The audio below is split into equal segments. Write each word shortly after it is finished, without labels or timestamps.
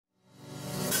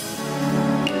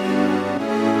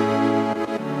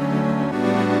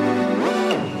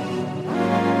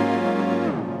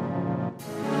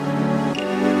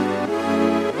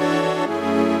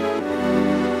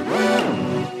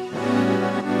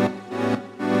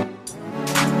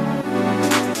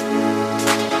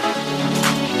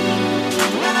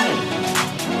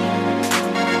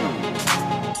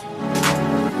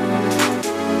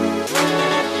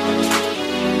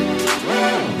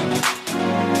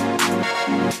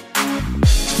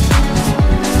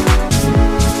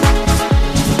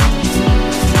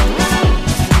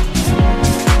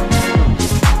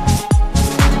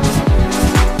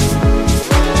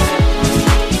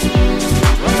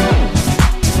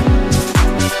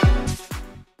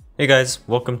Hey guys,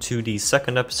 welcome to the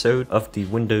second episode of the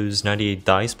Windows 98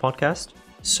 Dice podcast.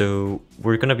 So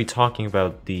we're going to be talking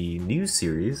about the new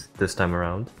series this time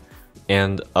around.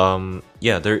 And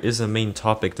yeah, there is a main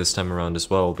topic this time around as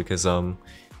well because in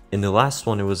the last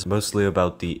one it was mostly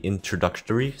about the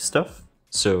introductory stuff.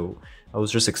 So I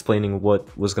was just explaining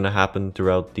what was going to happen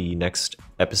throughout the next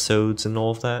episodes and all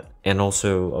of that. And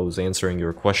also I was answering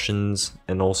your questions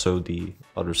and also the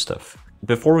other stuff.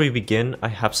 Before we begin, I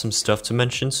have some stuff to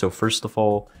mention. So first of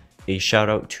all, a shout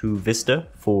out to Vista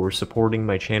for supporting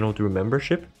my channel through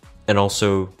membership and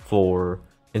also for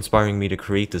inspiring me to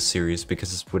create this series,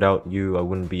 because without you I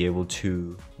wouldn't be able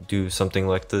to do something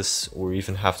like this or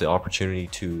even have the opportunity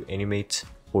to animate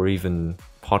or even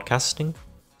podcasting.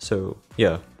 So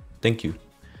yeah, thank you.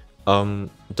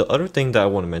 The other thing that I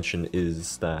want to mention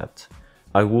is that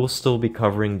I will still be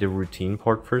covering the routine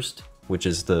part first, which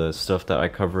is the stuff that I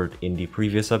covered in the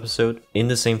previous episode, in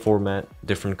the same format,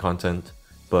 different content,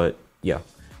 but yeah.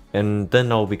 And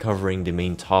then I'll be covering the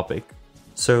main topic.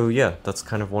 So yeah, that's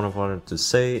kind of what I wanted to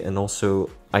say. And also,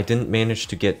 I didn't manage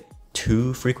to get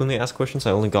 2 frequently asked questions.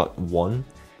 I only got 1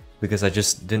 because I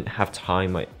just didn't have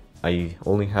time. I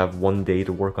only have 1 day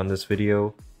to work on this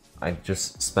video. I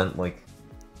just spent like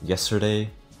yesterday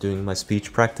doing my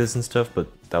speech practice and stuff, but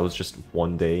that was just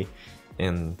 1 day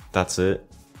and that's it.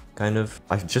 Kind of.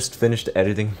 I've just finished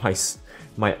editing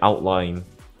my outline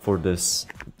for this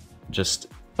just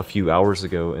a few hours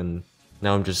ago, and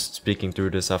now I'm just speaking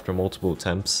through this after multiple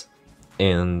attempts.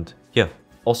 And yeah,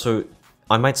 also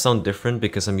I might sound different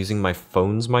because I'm using my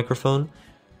phone's microphone.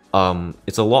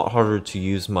 It's a lot harder to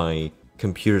use my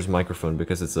computer's microphone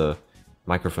because it's a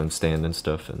microphone stand and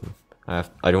stuff, and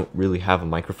I don't really have a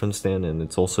microphone stand, and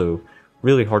it's also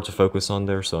really hard to focus on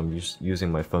there, so I'm just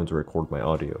using my phone to record my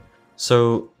audio.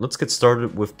 So let's get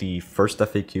started with the first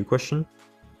FAQ question.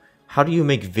 How do you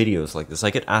make videos like this? I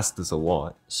get asked this a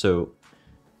lot. So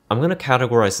I'm going to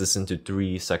categorize this into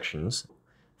 3 sections.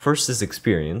 First is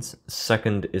experience,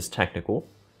 second is technical,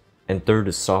 and third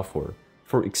is software.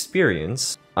 For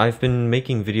experience, I've been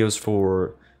making videos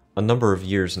for a number of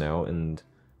years now, and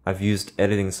I've used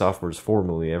editing softwares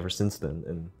formally ever since then.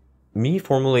 And me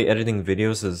formally editing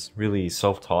videos is really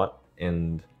self-taught,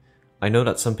 and I know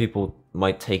that some people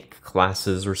might take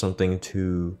classes or something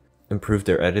to improve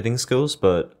their editing skills,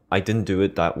 but I didn't do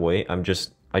it that way. I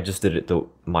just did it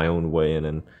my own way, and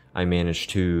then I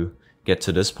managed to get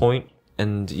to this point.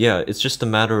 And yeah, it's just a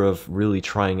matter of really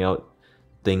trying out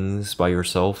things by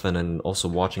yourself, and then also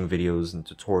watching videos and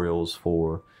tutorials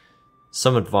for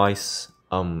some advice.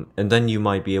 And then you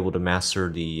might be able to master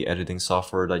the editing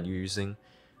software that you're using,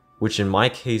 which in my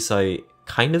case I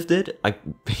kind of did.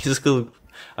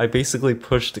 I basically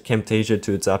pushed Camtasia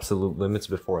to its absolute limits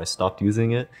before I stopped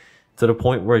using it, to the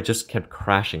point where it just kept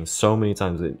crashing so many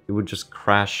times. It would just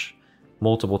crash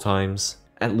multiple times,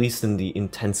 at least in the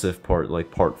intensive part,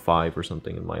 like part 5 or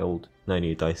something in my old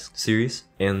 98 Dice series.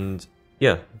 And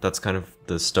yeah, that's kind of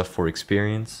the stuff for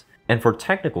experience. And for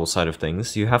technical side of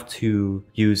things, you have to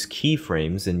use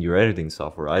keyframes in your editing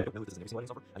software. I don't know if this is an editing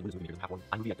software. I mean, Windows Movie Maker doesn't have one.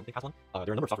 iMovie, I don't think has one. There are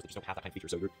a number of softwares that just don't have that kind of feature,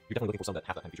 so you're definitely looking for some that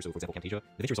have that kind of feature. So for example, Camtasia,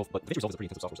 DaVinci Resolve, but DaVinci Resolve is a pretty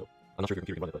intensive software, so I'm not sure if your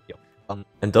computer can run it, but yeah.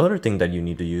 And the other thing that you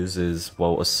need to use is,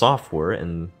 well, a software,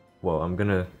 and well, I'm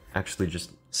gonna actually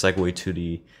just segue to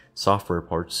the software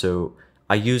part. So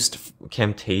I used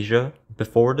Camtasia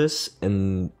before this,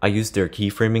 and I used their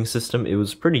keyframing system. It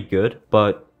was pretty good,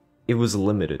 but it was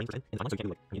limited.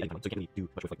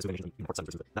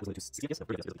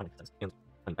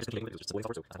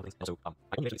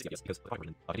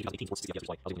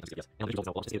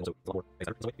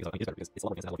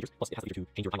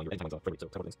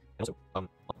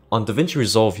 On DaVinci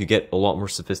Resolve, you get a lot more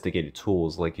sophisticated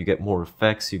tools. Like you get more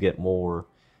effects, you get more,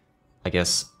 I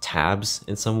guess, tabs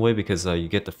in some way, because you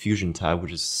get the Fusion tab,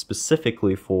 which is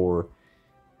specifically for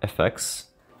effects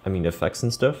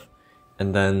and stuff.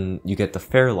 And then you get the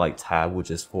Fairlight tab, which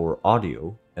is for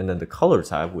audio. And then the Color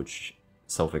tab, which,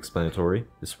 self-explanatory,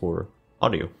 is for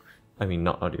audio. I mean,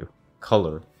 not audio,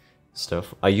 color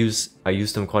stuff. I use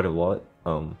them quite a lot,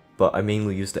 but I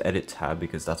mainly use the Edit tab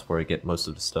because that's where I get most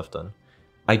of the stuff done.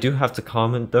 I do have to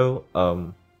comment though,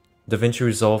 DaVinci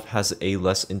Resolve has a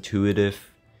less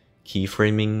intuitive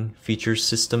keyframing feature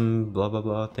system, blah blah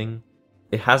blah thing.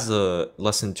 It has a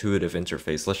less intuitive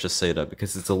interface, let's just say that,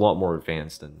 because it's a lot more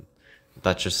advanced, and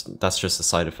that's just a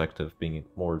side effect of being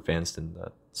more advanced in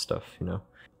that stuff, you know.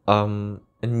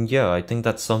 And yeah, I think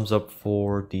that sums up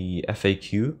for the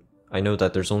FAQ. I know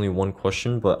that there's only 1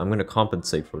 question, but I'm going to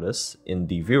compensate for this in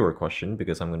the viewer question,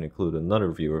 because I'm going to include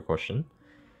another viewer question,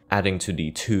 adding to the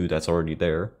 2 that's already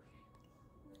there.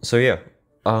 So yeah,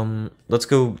 let's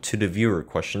go to the viewer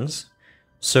questions.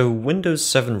 So Windows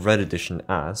 7 Red Edition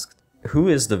asked, who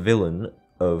is the villain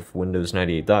of Windows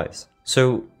 98 Dice?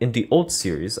 So in the old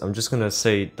series, I'm just gonna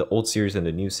say the old series and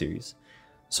the new series.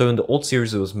 So in the old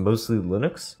series, it was mostly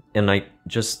Linux, and I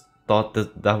just thought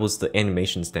that that was the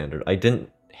animation standard. I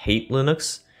didn't hate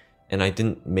Linux, and I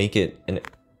didn't make it an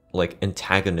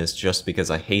antagonist just because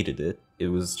I hated it. It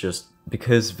was just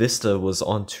because Vista was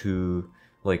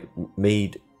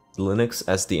made Linux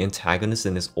as the antagonist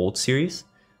in his old series.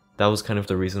 That was kind of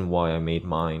the reason why I made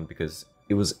mine, because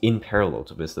it was in parallel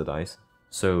to Vista Dice.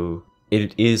 So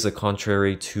it is a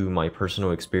contrary to my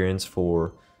personal experience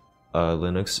for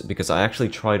Linux, because I actually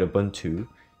tried Ubuntu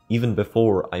even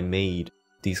before I made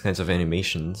these kinds of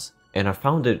animations, and I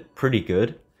found it pretty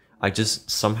good. I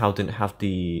just somehow didn't have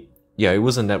the... Yeah, it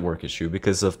was a network issue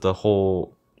because of the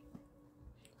whole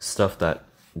stuff that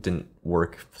didn't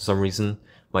work for some reason.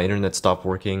 My internet stopped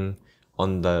working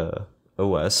on the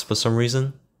OS for some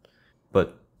reason.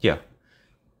 But yeah,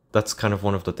 that's kind of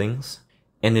one of the things.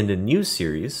 And in the new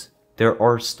series, there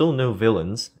are still no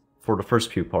villains for the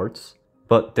first few parts,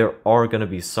 but there are gonna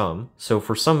be some. So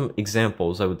for some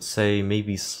examples, I would say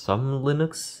maybe some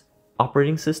Linux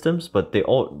operating systems, but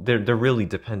they're really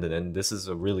dependent, and this is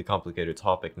a really complicated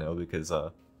topic now because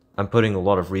I'm putting a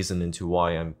lot of reason into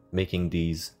why I'm making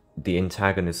these the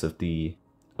antagonists of the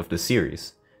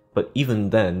series. But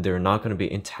even then, they're not gonna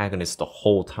be antagonists the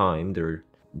whole time.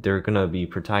 They're gonna be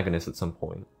protagonists at some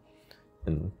point.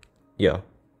 And yeah.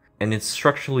 And it's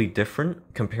structurally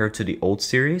different compared to the old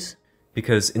series,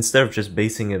 because instead of just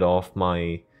basing it off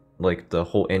my the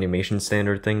whole animation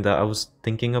standard thing that I was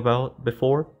thinking about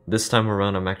before, this time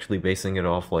around I'm actually basing it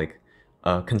off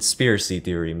a conspiracy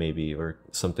theory maybe, or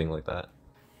something like that.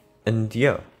 And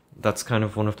yeah, that's kind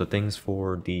of one of the things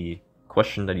for the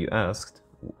question that you asked,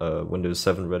 Windows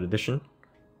 7 Red Edition.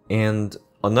 And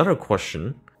another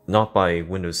question, not by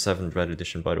Windows 7 Red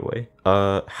Edition by the way,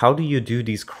 how do you do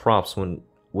these crops when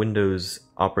Windows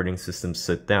operating systems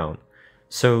sit down?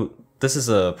 So this is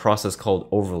a process called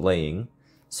overlaying.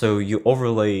 So you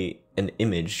overlay an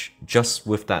image just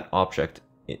with that object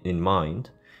in mind.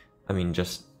 I mean,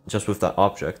 just with that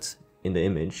object in the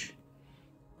image.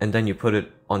 And then you put it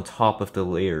on top of the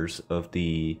layers of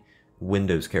the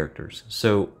Windows characters.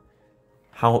 So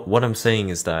what I'm saying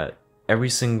is that every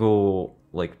single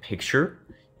picture,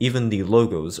 even the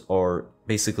logos, are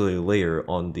basically a layer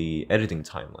on the editing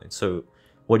timeline. So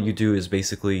what you do is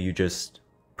basically you just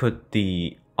put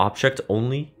the object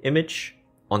only image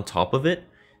on top of it,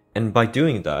 and by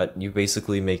doing that you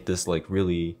basically make this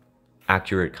really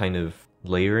accurate kind of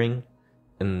layering,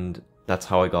 and that's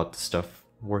how I got the stuff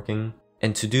working.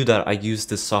 And to do that I use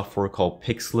this software called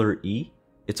Pixlr E.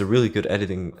 It's a really good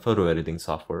photo editing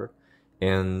software,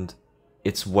 and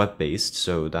it's web-based,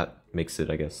 so that makes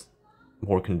it, I guess,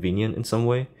 more convenient in some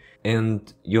way.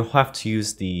 And you'll have to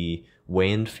use the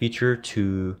WAN feature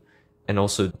and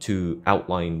also to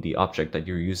outline the object that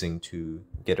you're using to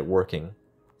get it working.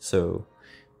 So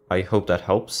I hope that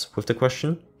helps with the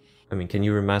question. I mean, can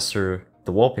you remaster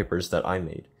the wallpapers that I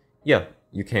made? Yeah,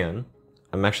 you can.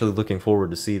 I'm actually looking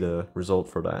forward to see the result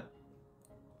for that.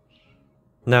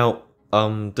 Now,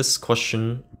 this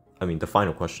question, the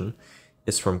final question,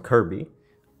 is from Kirby,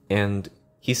 and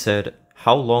he said,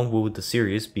 how long will the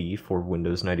series be for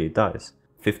Windows 98 Dice?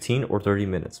 15 or 30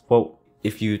 minutes? Well,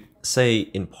 if you say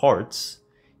in parts,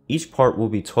 each part will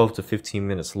be 12 to 15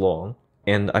 minutes long,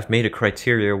 and I've made a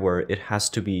criteria where it has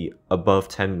to be above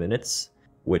 10 minutes,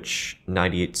 which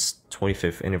 98's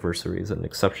 25th anniversary is an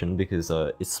exception because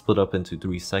it's split up into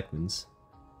 3 segments.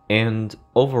 And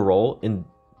overall, in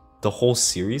the whole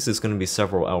series is going to be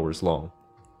several hours long,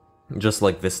 just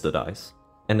like Vista Dice.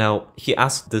 And now, he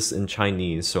asked this in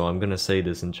Chinese, so I'm gonna say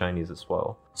this in Chinese as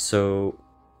well. So,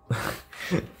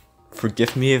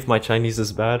 forgive me if my Chinese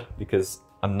is bad, because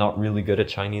I'm not really good at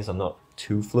Chinese, I'm not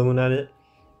too fluent at it.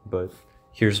 But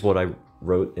here's what I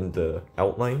wrote in the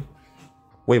outline.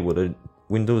 为我的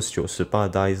Windows 98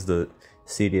 Dice 的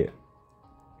系列，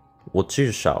我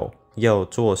至少要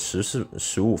做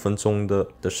15分钟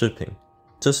的视频，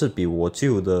这是比我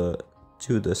旧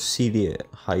的系列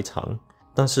还长。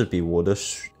但是比我的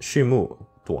序幕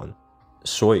短，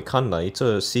所以看来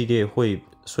这系列会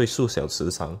数小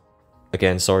时长。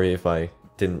Again, sorry if I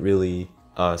didn't really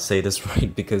say this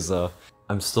right because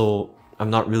I'm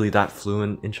not really that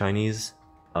fluent in Chinese.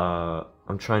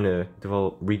 I'm trying to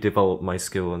redevelop my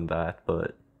skill in that,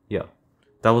 but yeah.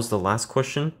 That was the last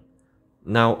question.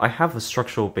 Now I have a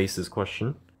structural basis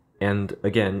question, and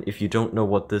again, if you don't know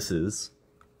what this is,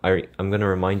 I'm gonna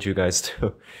remind you guys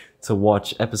to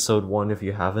watch episode 1 if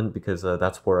you haven't, because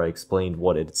that's where I explained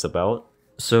what it's about.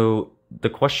 So the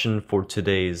question for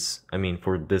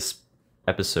for this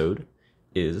episode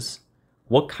is,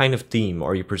 what kind of theme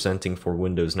are you presenting for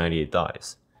Windows 98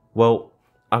 Dies? Well,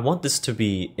 I want this to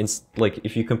be, like,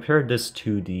 if you compare this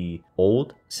to the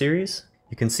old series,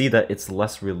 you can see that it's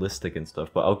less realistic and stuff,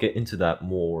 but I'll get into that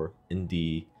more in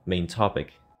the main topic.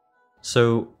 So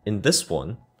in this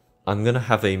one, I'm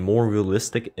gonna have a more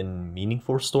realistic and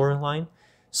meaningful storyline,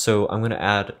 so I'm gonna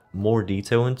add more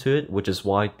detail into it, which is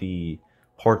why the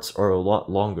parts are a lot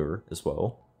longer as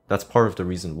well. That's part of the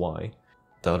reason why.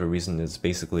 The other reason is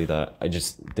basically that I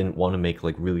just didn't want to make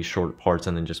like really short parts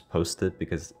and then just post it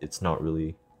because it's not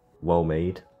really well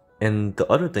made. And the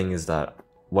other thing is that,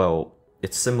 well,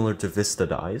 it's similar to Vista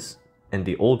Dies and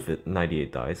the old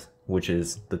 98 Dies, which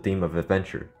is the theme of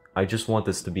adventure. I just want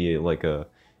this to be like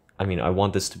I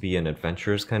want this to be an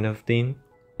adventurous kind of theme.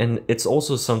 And it's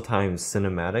also sometimes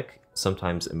cinematic,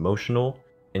 sometimes emotional,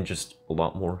 and just a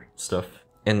lot more stuff.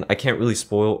 And I can't really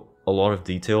spoil a lot of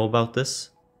detail about this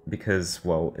because,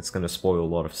 well, it's gonna spoil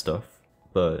a lot of stuff.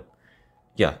 But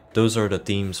yeah, those are the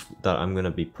themes that I'm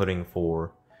gonna be putting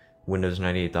for Windows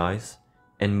 98 Dies.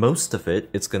 And most of it,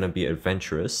 it's gonna be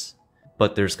adventurous,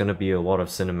 but there's gonna be a lot of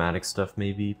cinematic stuff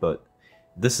maybe, but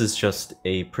this is just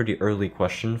a pretty early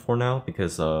question for now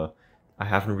because I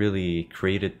haven't really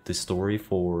created the story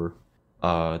for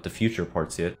the future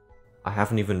parts yet. I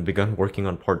haven't even begun working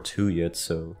on part 2 yet,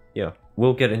 so yeah.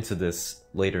 We'll get into this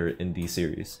later in the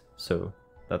series, so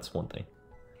that's one thing.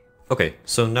 Okay,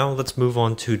 so now let's move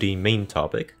on to the main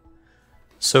topic.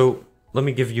 So let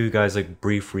me give you guys a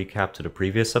brief recap to the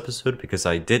previous episode because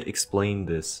I did explain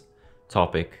this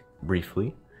topic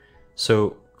briefly.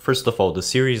 So first of all, the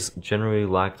series generally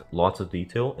lacked lots of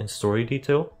detail and story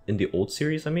detail in the old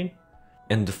series,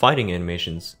 and the fighting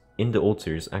animations in the old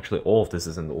series, actually all of this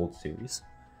is in the old series.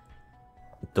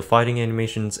 The fighting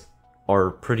animations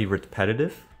are pretty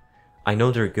repetitive. I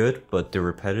know they're good, but they're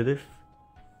repetitive.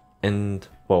 And,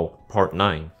 well, part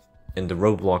 9, and the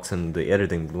roadblocks and the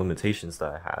editing limitations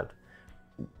that I had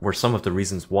were some of the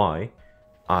reasons why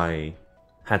I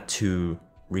had to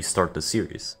restart the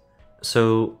series.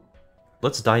 So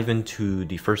let's dive into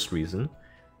the first reason,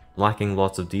 lacking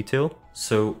lots of detail.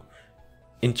 So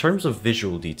in terms of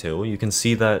visual detail, you can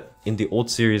see that in the old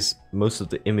series, most of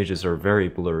the images are very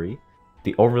blurry.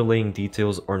 The overlaying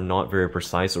details are not very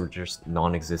precise or just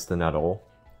non-existent at all.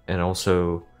 And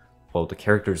also, well, the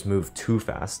characters move too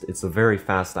fast. It's a very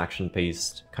fast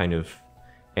action-paced kind of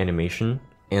animation.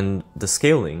 And the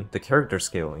scaling, the character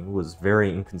scaling, was very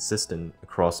inconsistent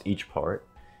across each part.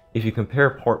 If you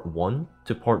compare part 1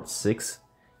 to part 6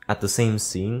 at the same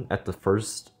scene, at the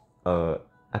first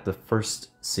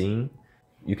scene,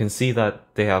 you can see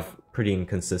that they have pretty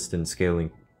inconsistent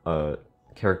scaling,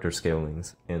 character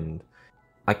scalings, and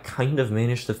I kind of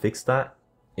managed to fix that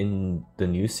in the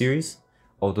new series,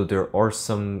 although there are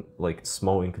some like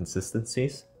small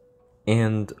inconsistencies.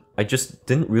 And I just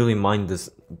didn't really mind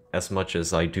this as much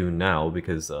as I do now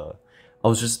because I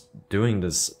was just doing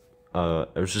this, I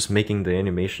was just making the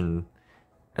animation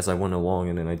as I went along,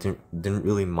 and then I didn't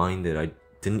really mind it.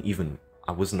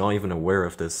 I was not even aware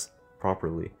of this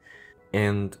properly.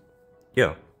 And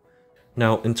yeah.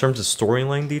 Now, in terms of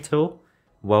storyline detail,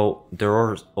 well, there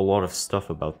are a lot of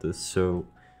stuff about this. So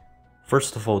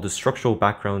first of all, the structural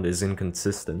background is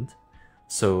inconsistent.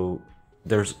 So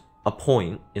there's a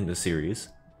point in the series,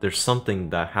 there's something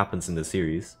that happens in the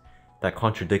series that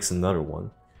contradicts another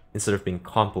one instead of being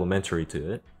complementary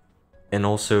to it. And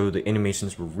also the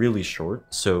animations were really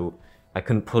short, so I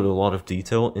couldn't put a lot of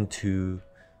detail into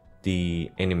the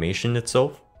animation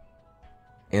itself.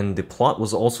 And the plot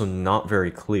was also not very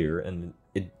clear, and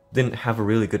it didn't have a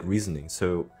really good reasoning.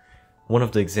 So one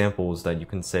of the examples that you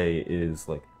can say is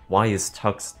like, why is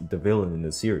Tux the villain in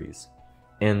the series?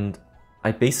 And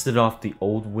I based it off the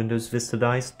old Windows Vista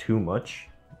Dies too much,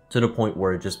 to the point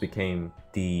where it just became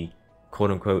the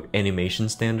quote-unquote animation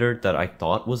standard that I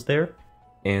thought was there.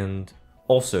 And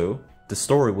also, the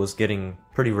story was getting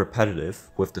pretty repetitive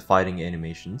with the fighting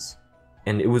animations.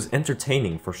 And it was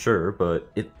entertaining for sure,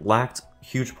 but it lacked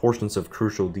huge portions of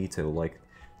crucial detail like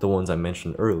the ones I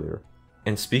mentioned earlier.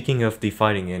 And speaking of the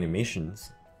fighting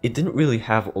animations, it didn't really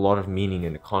have a lot of meaning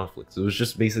in the conflicts. It was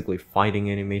just basically fighting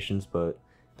animations, but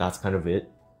that's kind of it.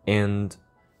 And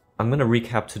I'm gonna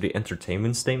recap to the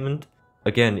entertainment statement.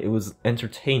 Again, it was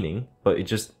entertaining, but it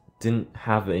just didn't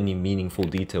have any meaningful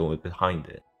detail behind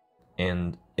it.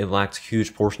 And it lacked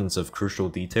huge portions of crucial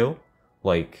detail,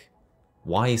 like,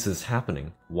 why is this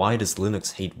happening? Why does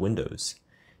Linux hate Windows?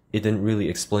 It didn't really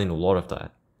explain a lot of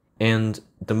that. And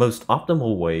the most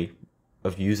optimal way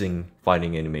of using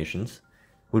fighting animations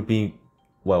would be,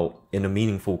 well, in a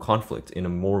meaningful conflict, in a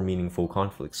more meaningful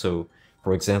conflict. So,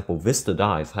 for example, Vista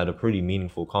Dies had a pretty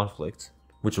meaningful conflict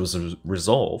which was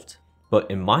resolved. But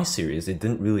in my series, it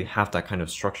didn't really have that kind of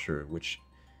structure, which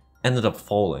ended up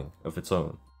falling of its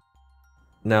own.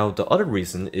 Now, the other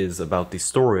reason is about the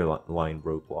storyline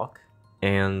roadblock,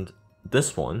 and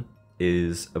this one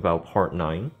is about part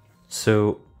 9.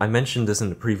 So I mentioned this in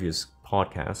the previous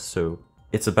podcast, so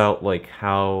it's about like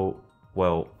how,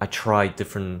 well, I tried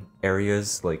different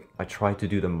areas, like I tried to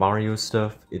do the Mario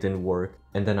stuff, it didn't work,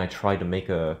 and then I tried to make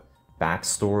a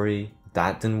backstory,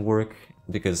 that didn't work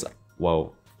because,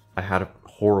 well, I had a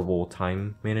horrible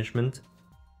time management.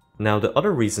 Now, the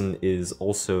other reason is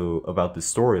also about the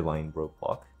storyline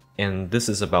roadblock, and this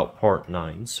is about part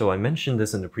 9. So I mentioned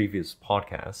this in the previous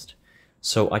podcast.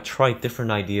 So I tried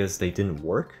different ideas, they didn't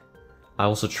work. I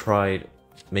also tried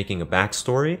making a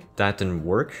backstory, that didn't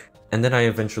work. And then I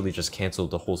eventually just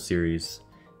canceled the whole series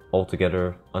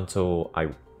altogether until I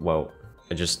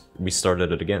just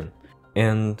restarted it again.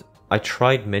 And I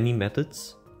tried many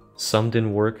methods. Some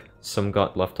didn't work, some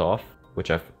got left off,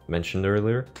 which I've mentioned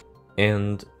earlier.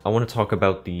 And I want to talk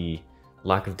about the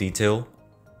lack of detail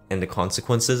and the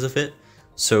consequences of it.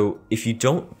 So if you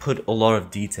don't put a lot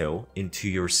of detail into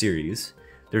your series,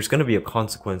 there's going to be a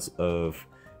consequence of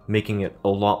making it a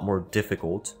lot more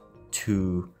difficult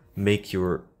to make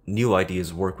your new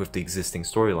ideas work with the existing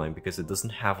storyline because it doesn't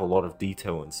have a lot of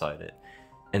detail inside it.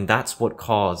 And that's what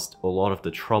caused a lot of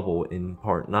the trouble in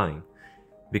part 9.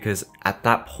 Because at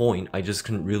that point, I just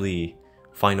couldn't really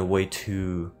find a way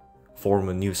to form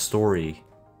a new story,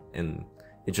 and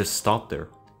it just stopped there.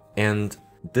 And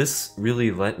this really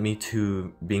led me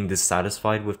to being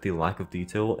dissatisfied with the lack of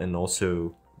detail and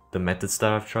also the methods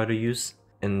that I've tried to use,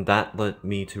 and that led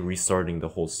me to restarting the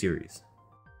whole series.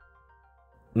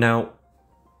 Now,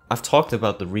 I've talked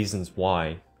about the reasons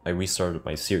why I restarted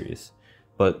my series,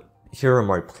 but here are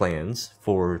my plans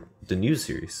for the new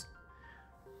series.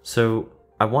 So,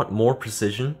 I want more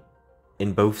precision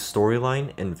in both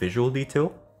storyline and visual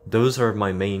detail. Those are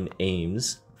my main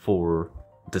aims for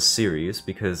the series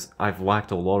because I've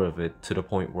lacked a lot of it to the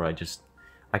point where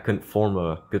I couldn't form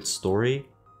a good story.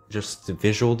 Just the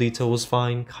visual detail was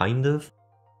fine, kind of.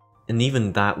 And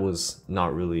even that was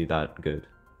not really that good.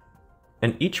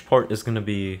 And each part is going to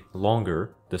be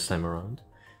longer this time around.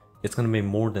 It's going to be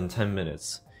more than 10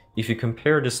 minutes. If you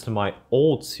compare this to my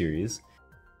old series,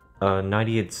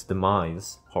 98's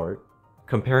Demise part,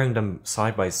 comparing them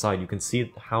side by side, you can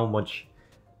see how much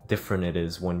different it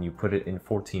is when you put it in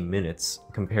 14 minutes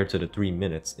compared to the 3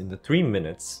 minutes. In the 3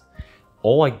 minutes,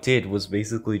 all I did was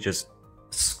basically just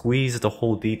squeeze the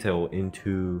whole detail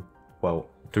into,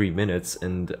 3 minutes,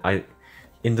 and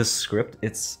in the script,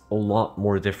 it's a lot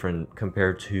more different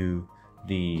compared to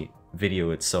the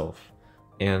video itself.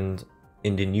 And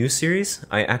in the new series,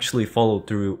 I actually followed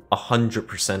through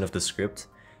 100% of the script.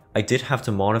 I did have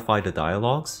to modify the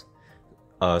dialogues,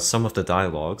 some of the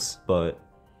dialogues, but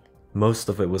most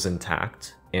of it was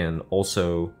intact, and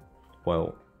also,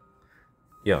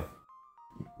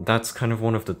 that's kind of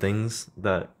one of the things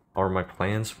that are my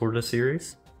plans for the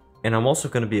series. And I'm also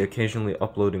going to be occasionally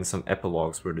uploading some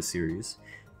epilogues for the series,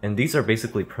 and these are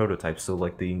basically prototypes. So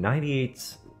like the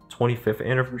 98's 25th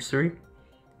anniversary,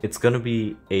 it's going to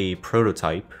be a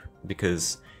prototype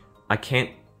because I can't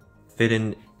fit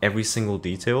in every single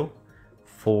detail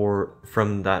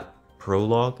from that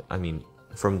prologue,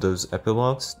 from those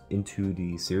epilogues into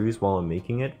the series while I'm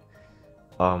making it.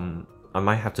 I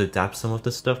might have to adapt some of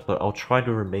this stuff, but I'll try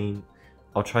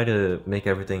to make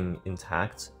everything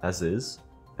intact as is.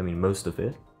 Most of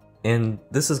it. And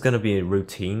this is going to be a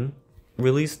routine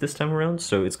release this time around,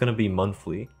 so it's going to be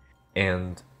monthly.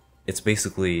 And it's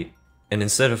basically, and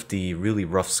instead of the really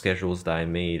rough schedules that I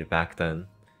made back then,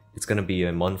 it's going to be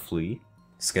a monthly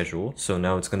schedule, so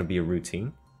now it's going to be a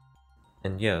routine.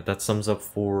 And yeah, that sums up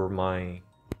for my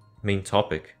main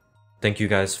topic. Thank you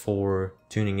guys for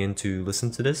tuning in to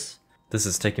listen to this. This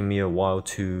has taken me a while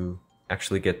to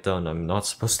actually get done. I'm not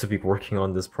supposed to be working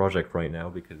on this project right now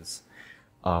because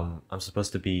I'm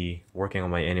supposed to be working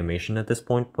on my animation at this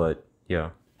point, but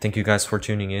yeah. Thank you guys for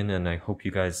tuning in, and I hope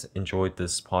you guys enjoyed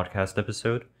this podcast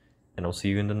episode, and I'll see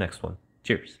you in the next one.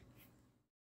 Cheers!